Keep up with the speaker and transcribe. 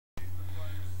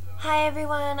Hi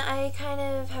everyone, I kind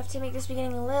of have to make this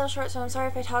beginning a little short, so I'm sorry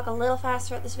if I talk a little fast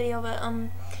throughout this video, but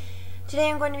today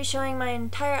I'm going to be showing my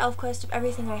entire ElfQuest of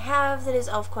everything I have that is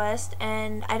ElfQuest,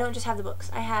 and I don't just have the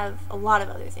books, I have a lot of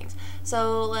other things.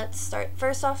 So let's start.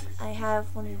 First off, I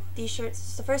have one of these shirts.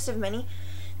 It's the first of many.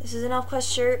 This is an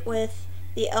ElfQuest shirt with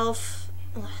the elf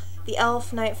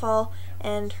Nightfall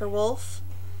and her wolf.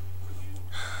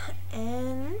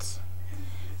 And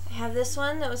I have this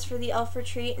one that was for the Elf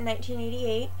Retreat in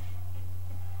 1988.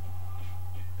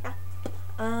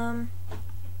 And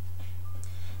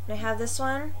I have this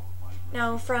one.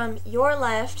 Now from your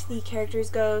left, the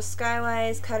characters go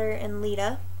Skywise, Cutter, and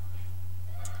Lita.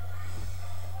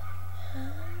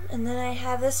 And then I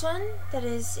have this one that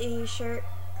is a shirt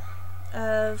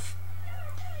of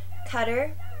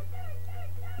Cutter,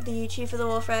 the chief of the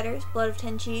Wolfriders, Blood of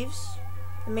 10 Chiefs,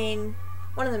 one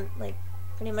of them, like,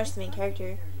 pretty much the main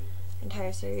character,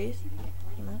 entire series,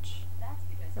 pretty much.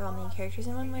 They're all main characters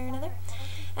in one way or another.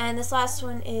 And this last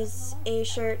one is a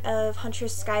shirt of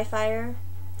Huntress Skyfire,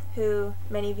 who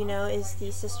many of you know is the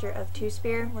sister of Two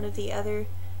Spear, one of the other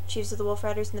chiefs of the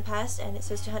Wolfriders in the past, and it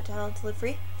says to hunt, to howl, to live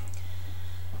free.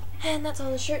 And that's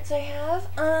all the shirts I have.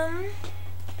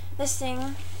 This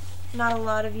thing, not a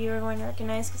lot of you are going to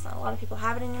recognize because not a lot of people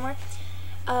have it anymore.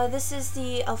 This is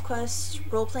the ElfQuest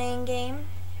role-playing game.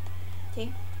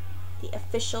 Okay, the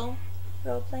official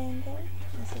role-playing game.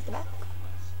 This is the back.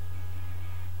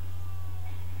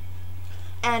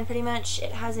 And pretty much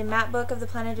it has a map book of the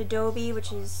planet Adobe,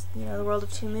 which is, you know, the world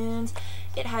of two moons.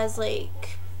 It has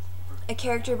like a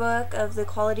character book of the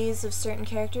qualities of certain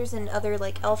characters and other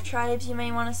like elf tribes you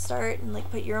may want to start and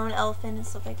like put your own elf in and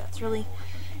stuff like that. It's really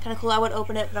kind of cool. I would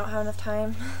open it, but I don't have enough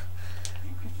time.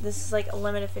 This is like a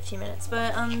limit of 15 minutes.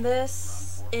 But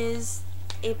this is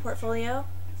a portfolio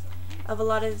of a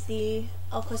lot of the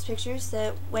ElfQuest pictures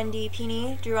that Wendy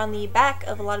Pini drew on the back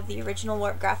of a lot of the original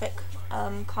warp graphic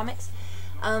comics.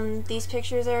 These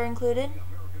pictures are included.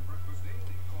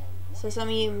 So some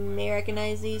of you may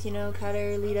recognize these, you know,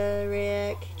 Cutter, Lita,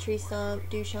 Rick, Tree Stump,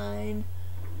 Dewshine,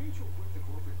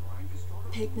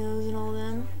 Pignose, and all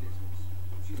them.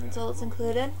 That's all that's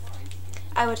included.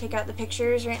 I would take out the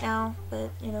pictures right now, but,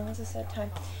 you know, as I said,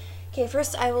 time. Okay,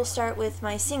 first I will start with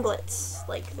my singlets,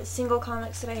 like the single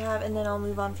comics that I have, and then I'll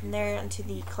move on from there onto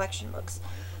the collection books.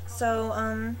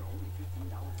 So,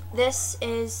 this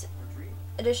is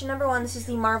edition number 1. This is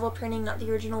the Marvel printing, not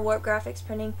the original Warp Graphics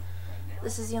printing.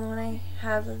 This is the only one I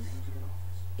have of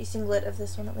a singlet of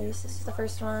this one at least. This is the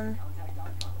first one.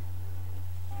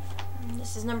 And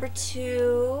this is number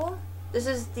 2. This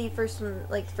is the first one,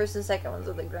 like the first and second ones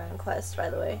of the Grand Quest, by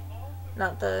the way.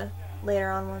 Not the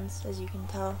later on ones, as you can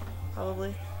tell,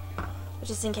 probably. But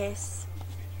just in case.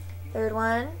 Third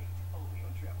one.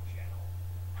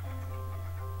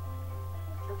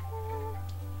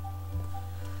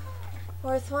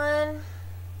 Fourth one.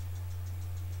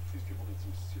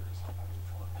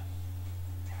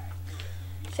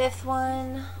 Fifth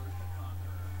one.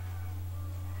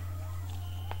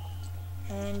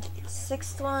 And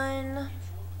sixth one.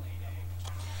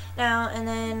 Now, and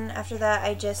then after that,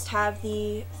 I just have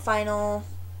the final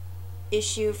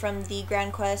issue from the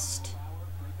Grand Quest.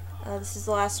 This is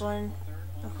the last one,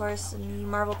 of course, in the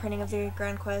Marvel printing of the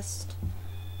Grand Quest.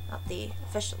 Not the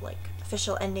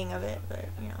official ending of it, but,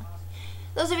 you know.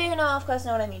 Those of you who know ElfQuest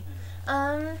know what I mean.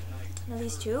 Now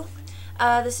these two.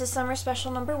 This is Summer Special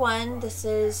number 1. This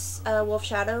is Wolf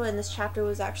Shadow, and this chapter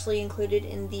was actually included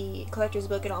in the collector's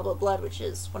book in All But Blood, which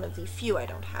is one of the few I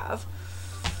don't have.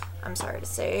 I'm sorry to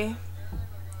say.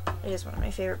 It is one of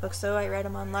my favorite books, though. I read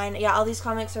them online. Yeah, all these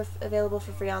comics are available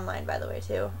for free online, by the way,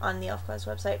 too, on the ElfQuest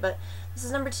website. But this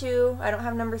is number 2. I don't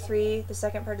have number 3, the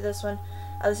second part of this one.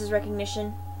 This is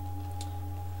Recognition.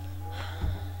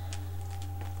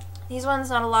 These ones,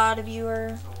 not a lot of you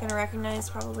are going to recognize,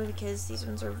 probably because these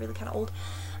ones are really kind of old.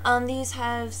 These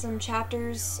have some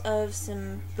chapters of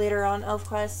some later on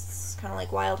ElfQuests, kind of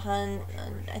like Wild Hunt,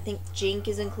 and I think Jink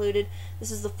is included.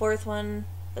 This is the 4th one,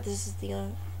 but this is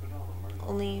the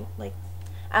only, like,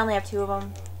 I only have 2 of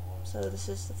them, so this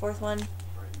is the 4th one.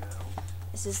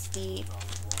 This is the,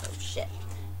 oh shit,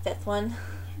 5th one.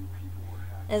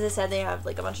 As I said, they have,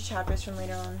 like, a bunch of chapters from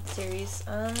later on series.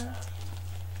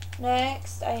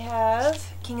 Next, I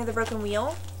have King of the Broken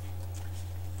Wheel.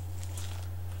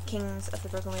 Kings of the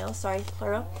Broken Wheel, sorry,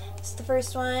 plural. This is the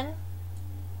first one.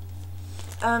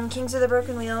 Kings of the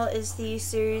Broken Wheel is the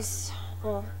series,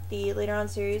 well, the later on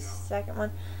series, second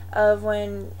one, of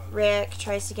when Rick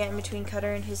tries to get in between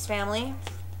Cutter and his family.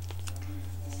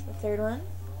 This is the third one.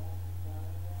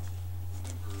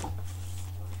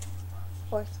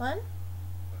 Fourth one.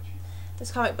 This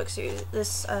comic book series,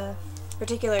 this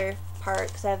particular part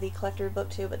because I have the collector book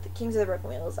too, but the Kings of the Broken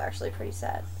Wheel is actually pretty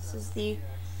sad. This is the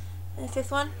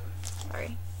 5th one.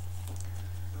 Sorry.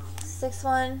 6th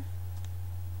one.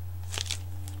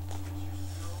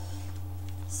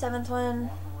 7th one.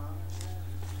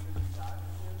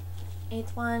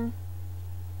 8th one.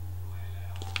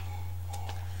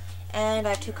 And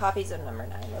I have 2 copies of number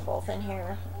 9. They're both in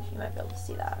here. You might be able to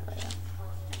see that. But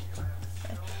yeah.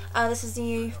 Okay. This is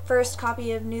the first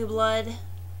copy of New Blood.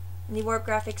 The Warp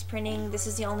Graphics printing. This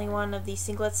is the only one of the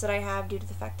singlets that I have due to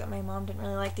the fact that my mom didn't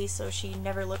really like these, so she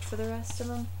never looked for the rest of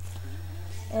them.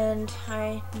 And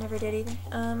I never did either.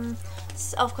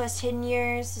 This is ElfQuest Hidden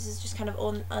Years. This is just kind of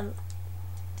old,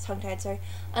 tongue-tied, sorry.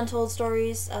 Untold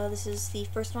Stories. This is the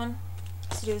first one.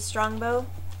 It's to do with Strongbow.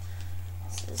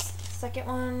 This is the second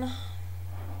one.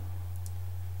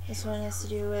 This one has to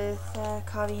do with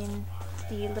copying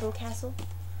the Little Castle.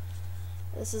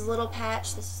 This is Little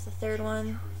Patch. This is the third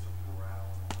one.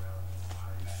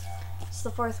 This is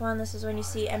the fourth one. This is when you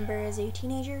see Ember as a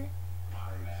teenager.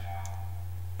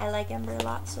 I like Ember a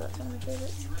lot, so that's one of my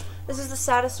favorites. This is the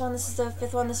saddest one. This is the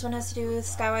 5th one. This one has to do with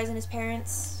Skywise and his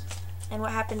parents and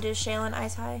what happened to Shale and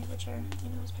Ice High, which are, you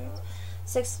know, his parents.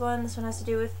 6th one. This one has to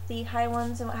do with the High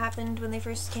Ones and what happened when they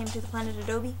first came to the planet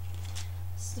Adobe.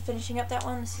 This is the finishing up that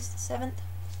one. This is the 7th.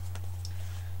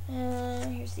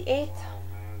 Here's the 8th,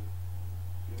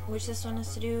 which this one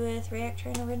has to do with Rayak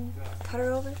trying to cut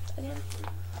her over again.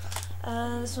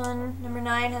 This one, number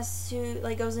 9, has to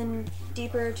goes in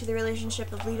deeper to the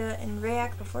relationship of Lita and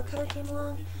Rayak before Cutter came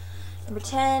along. Number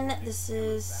 10, this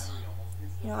is,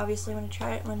 you know, obviously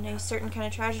when a certain kind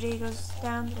of tragedy goes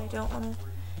down that I don't want to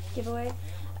give away.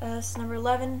 This is number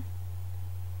 11,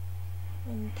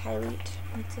 when Tyleet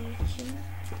meets a human.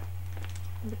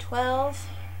 Number 12,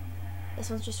 this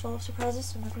one's just full of surprises,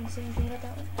 so I'm not going to say anything about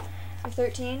that one. Number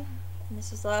 13, and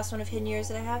this is the last one of Hidden Years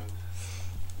that I have.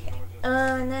 Okay.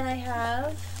 And then I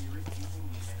have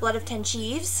Blood of 10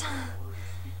 Chiefs.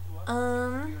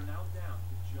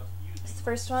 It's the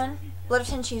first one. Blood of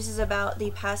 10 Chiefs is about the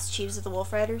past chiefs of the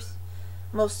Wolfriders.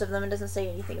 Most of them. It doesn't say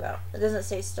anything about. It doesn't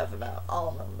say stuff about all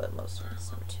of them, but most of them.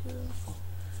 It's number 2, number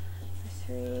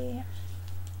 3,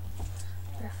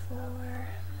 number 4,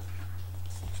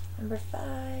 number 5,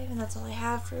 and that's all I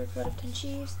have for Blood of 10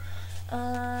 Chiefs.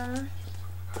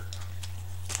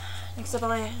 Next up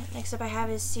I have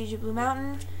is Siege of Blue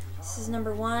Mountain. This is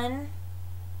number 1.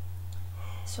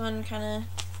 This one kind of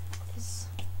is.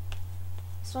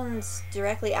 This one's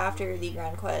directly after the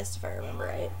Grand Quest, if I remember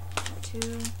right. Number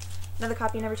 2. Another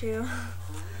copy, number 2.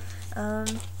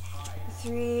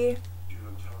 3.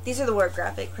 These are the warp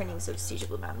graphic printings of Siege of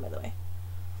Blue Mountain, by the way.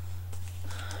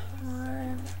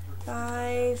 4,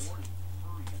 5,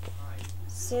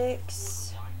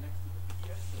 6,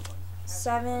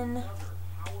 7,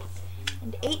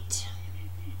 and 8.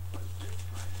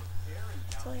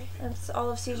 That's all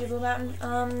of Siege of Blue Mountain.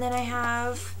 Then I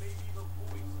have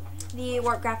the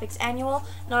Warp Graphics Annual.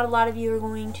 Not a lot of you are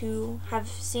going to have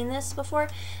seen this before.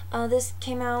 This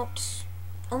came out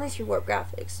only through Warp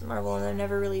Graphics. Marvel and them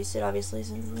never released it, obviously,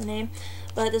 since of the name.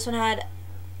 But this one had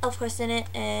ElfQuest in it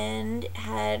and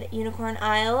had Unicorn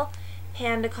Isle,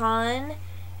 PandaCon,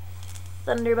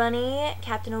 Thunder Bunny,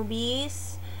 Captain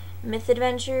Obese, Myth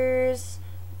Adventures,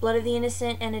 Blood of the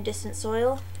Innocent, and A Distant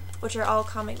Soil, which are all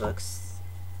comic books,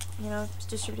 you know,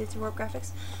 distributed through Warp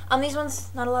Graphics. These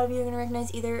ones, not a lot of you are going to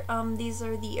recognize either. These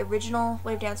are the original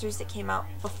Wave Dancers that came out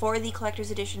before the Collector's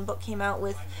Edition book came out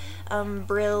with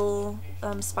Brill,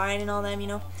 Spine, and all them, you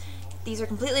know. These are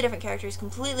completely different characters,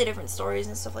 completely different stories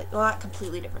and stuff like, well, not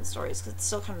completely different stories, because it's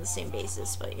still kind of the same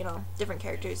basis, but, you know, different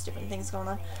characters, different things going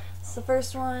on. It's the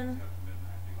first one.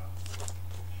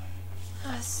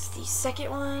 This is the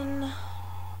second one.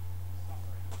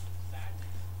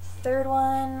 Third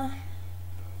one.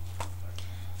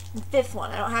 And 5th one.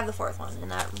 I don't have the 4th one,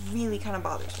 and that really kind of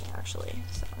bothers me, actually.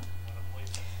 So,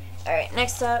 alright,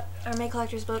 next up are my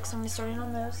collector's books. I'm going to start in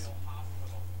on those.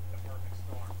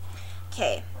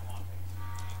 Okay.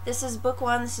 This is book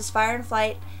 1. This is Fire and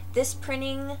Flight. This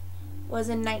printing was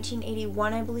in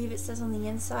 1981, I believe it says on the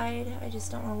inside. I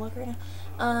just don't want to look right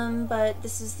now. But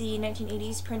this is the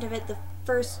 1980s print of it. The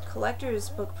first collector's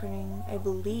book printing, I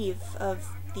believe, of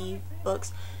the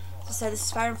books. As I said, this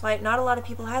is Fire and Flight. Not a lot of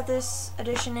people have this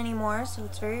edition anymore, so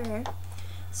it's very rare.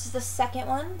 This is the second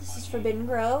one. This is Forbidden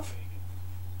Grove.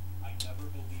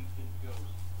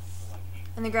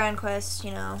 And the Grand Quest,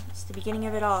 you know, it's the beginning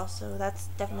of it all, so that's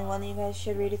definitely one that you guys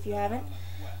should read if you haven't.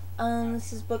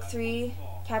 This is book 3,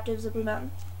 Captives of Blue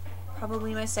Mountain.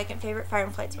 Probably my second favorite. Fire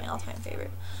and Flight's my all-time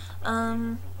favorite.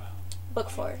 Book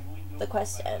 4, The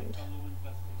Quest End.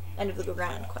 End of the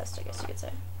Grand Quest, I guess you could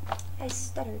say. I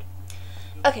stuttered.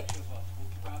 Okay,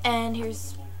 And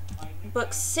here's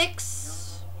book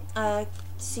 6,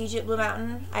 Siege at Blue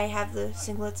Mountain. I have the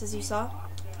singlets as you saw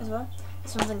as well.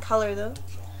 This one's in color though.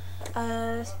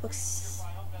 That's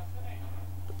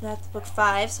book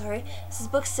 5, sorry. This is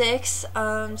book 6,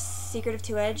 Secret of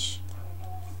Two Edge.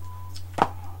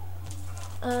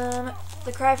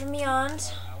 The Cry from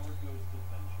Beyond.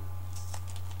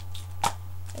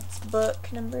 That's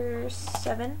book number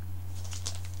 7.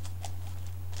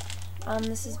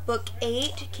 This is book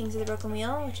 8, Kings of the Broken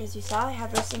Wheel, which as you saw, I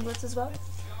have those singlets as well.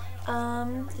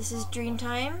 This is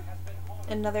Dreamtime,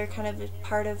 another kind of a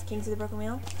part of Kings of the Broken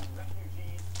Wheel.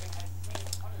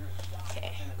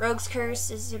 Okay, Rogue's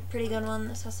Curse is a pretty good one.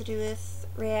 This has to do with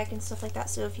Rayek and stuff like that,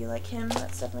 so if you like him,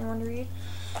 that's definitely one to read.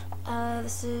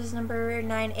 This is number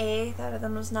 9A, that other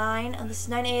one was 9. And this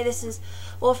is 9A, this is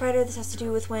Wolfrider. This has to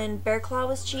do with when Bearclaw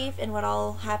was chief and what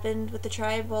all happened with the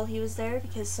tribe while he was there,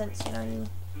 because since, you know,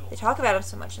 they talk about him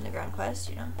so much in the Ground Quest,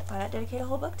 you know, why not dedicate a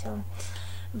whole book to him?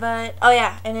 But, oh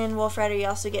yeah, and in Wolfrider you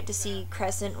also get to see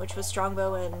Crescent, which was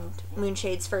Strongbow and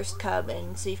Moonshade's first cub,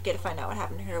 and so you get to find out what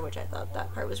happened to her, which I thought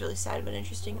that part was really sad but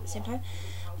interesting at the same time.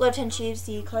 Blood of 10 Chiefs,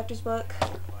 the collector's book.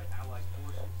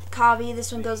 Kavi,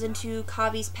 this one goes into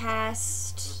Kavi's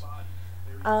past,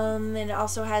 and it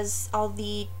also has all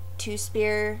the Two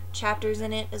Spear chapters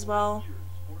in it as well.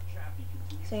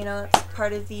 So, you know, that's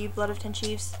part of the Blood of 10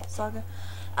 Chiefs saga.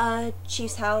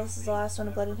 Chief's Howl, this is the last one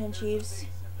of Blood of 10 Chiefs.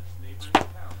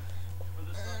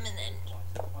 And then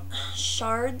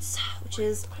Shards, which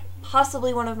is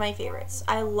possibly one of my favorites.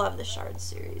 I love the Shards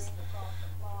series.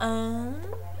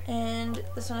 And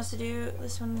this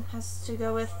one has to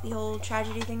go with the whole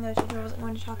tragedy thing that I told you I wasn't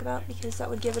going to talk about because that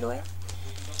would give it away.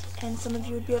 And some of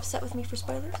you would be upset with me for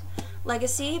spoilers.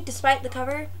 Legacy, despite the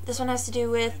cover, this one has to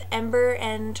do with Ember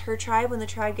and her tribe when the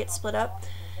tribe gets split up.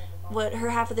 What her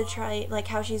half of the tribe, like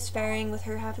how she's faring with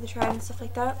her half of the tribe and stuff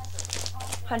like that.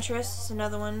 Huntress is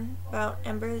another one about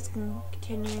Ember that's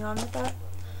continuing on with that.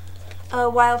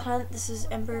 Wild Hunt, this is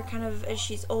Ember kind of as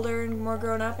she's older and more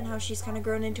grown up and how she's kind of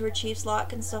grown into her chief's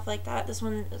lock and stuff like that. This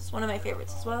one is one of my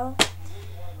favorites as well.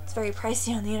 It's very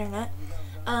pricey on the internet.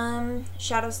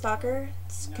 Shadow Stalker,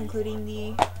 it's concluding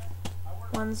the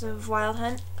ones of Wild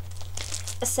Hunt.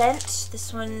 Ascent,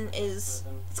 this one is,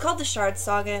 it's called the Shard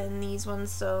Saga in these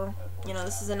ones, so, you know,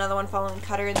 this is another one following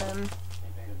Cutter and them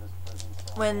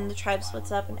when the tribe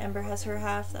splits up and Ember has her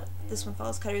half. This one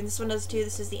follows Cutter, and this one does too.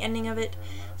 This is the ending of it.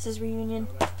 This is Reunion.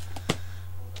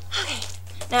 Okay,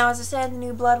 now as I said, the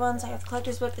new Blood ones, I have the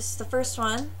collector's book. This is the first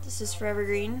one. This is Forever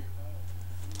Green.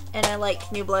 And I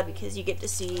like New Blood because you get to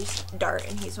see Dart,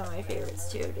 and he's one of my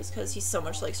favorites too, just because he's so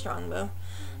much like Strongbow.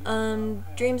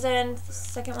 Dream's End, the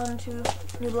second one to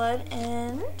New Blood,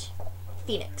 and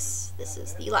Phoenix. This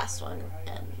is the last one,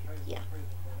 and yeah.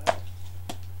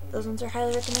 Those ones are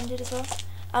highly recommended as well.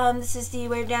 This is the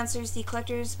Wave Dancers, the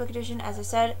collector's book edition. As I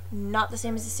said, not the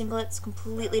same as the singlets,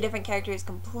 completely different characters,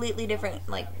 completely different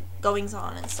like goings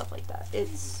on and stuff like that.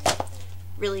 It's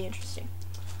really interesting.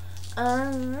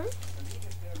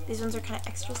 These ones are kind of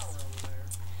extras.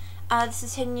 This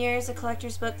is Hidden Years, a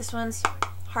collector's book. This one's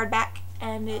hardback,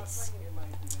 and it's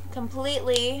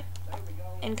completely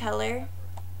in color.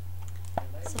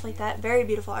 Stuff like that. Very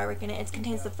beautiful artwork in it. It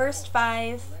contains the first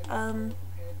 5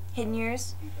 Hidden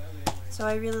Years, so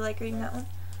I really like reading that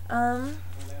one.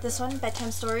 This one,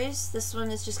 Bedtime Stories. This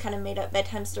one is just kind of made up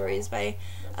bedtime stories by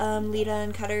Lita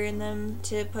and Cutter and them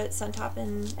to put Suntop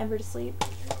and Ember to sleep.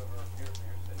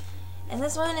 And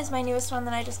this one is my newest one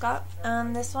that I just got.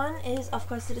 This one is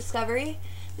ElfQuest The Discovery.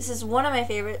 This is one of my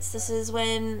favorites. This is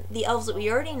when the elves that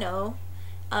we already know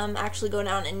actually go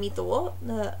down and meet oh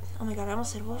my god, I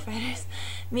almost said Wolfriders.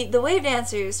 Meet the Wave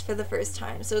Dancers for the first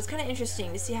time. So it's kind of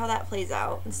interesting to see how that plays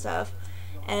out and stuff.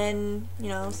 And, you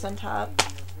know, Suntop,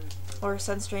 or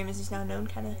Sunstream as he's now known,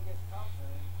 kind of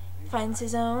finds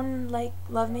his own, like,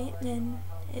 love mate, and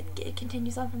it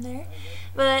continues on from there.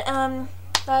 But,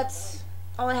 that's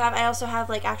all I have. I also have,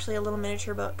 like, actually a little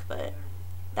miniature book, but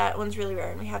that one's really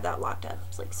rare, and we have that locked up.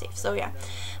 It's, like, safe. So, yeah.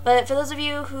 But for those of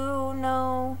you who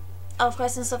know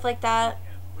ElfQuest and stuff like that,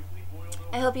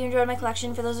 I hope you enjoyed my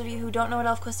collection. For those of you who don't know what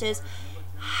ElfQuest is,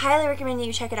 highly recommend that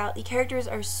you check it out. The characters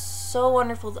are so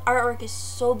wonderful. The artwork is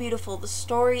so beautiful. The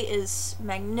story is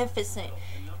magnificent.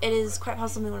 It is quite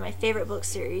possibly one of my favorite book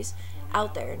series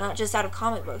out there. Not just out of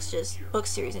comic books, just book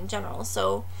series in general.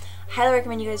 So, highly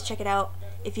recommend you guys check it out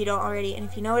if you don't already. And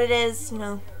if you know what it is, you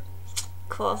know,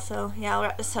 cool. So, yeah, I'll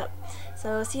wrap this up.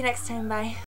 So, see you next time. Bye.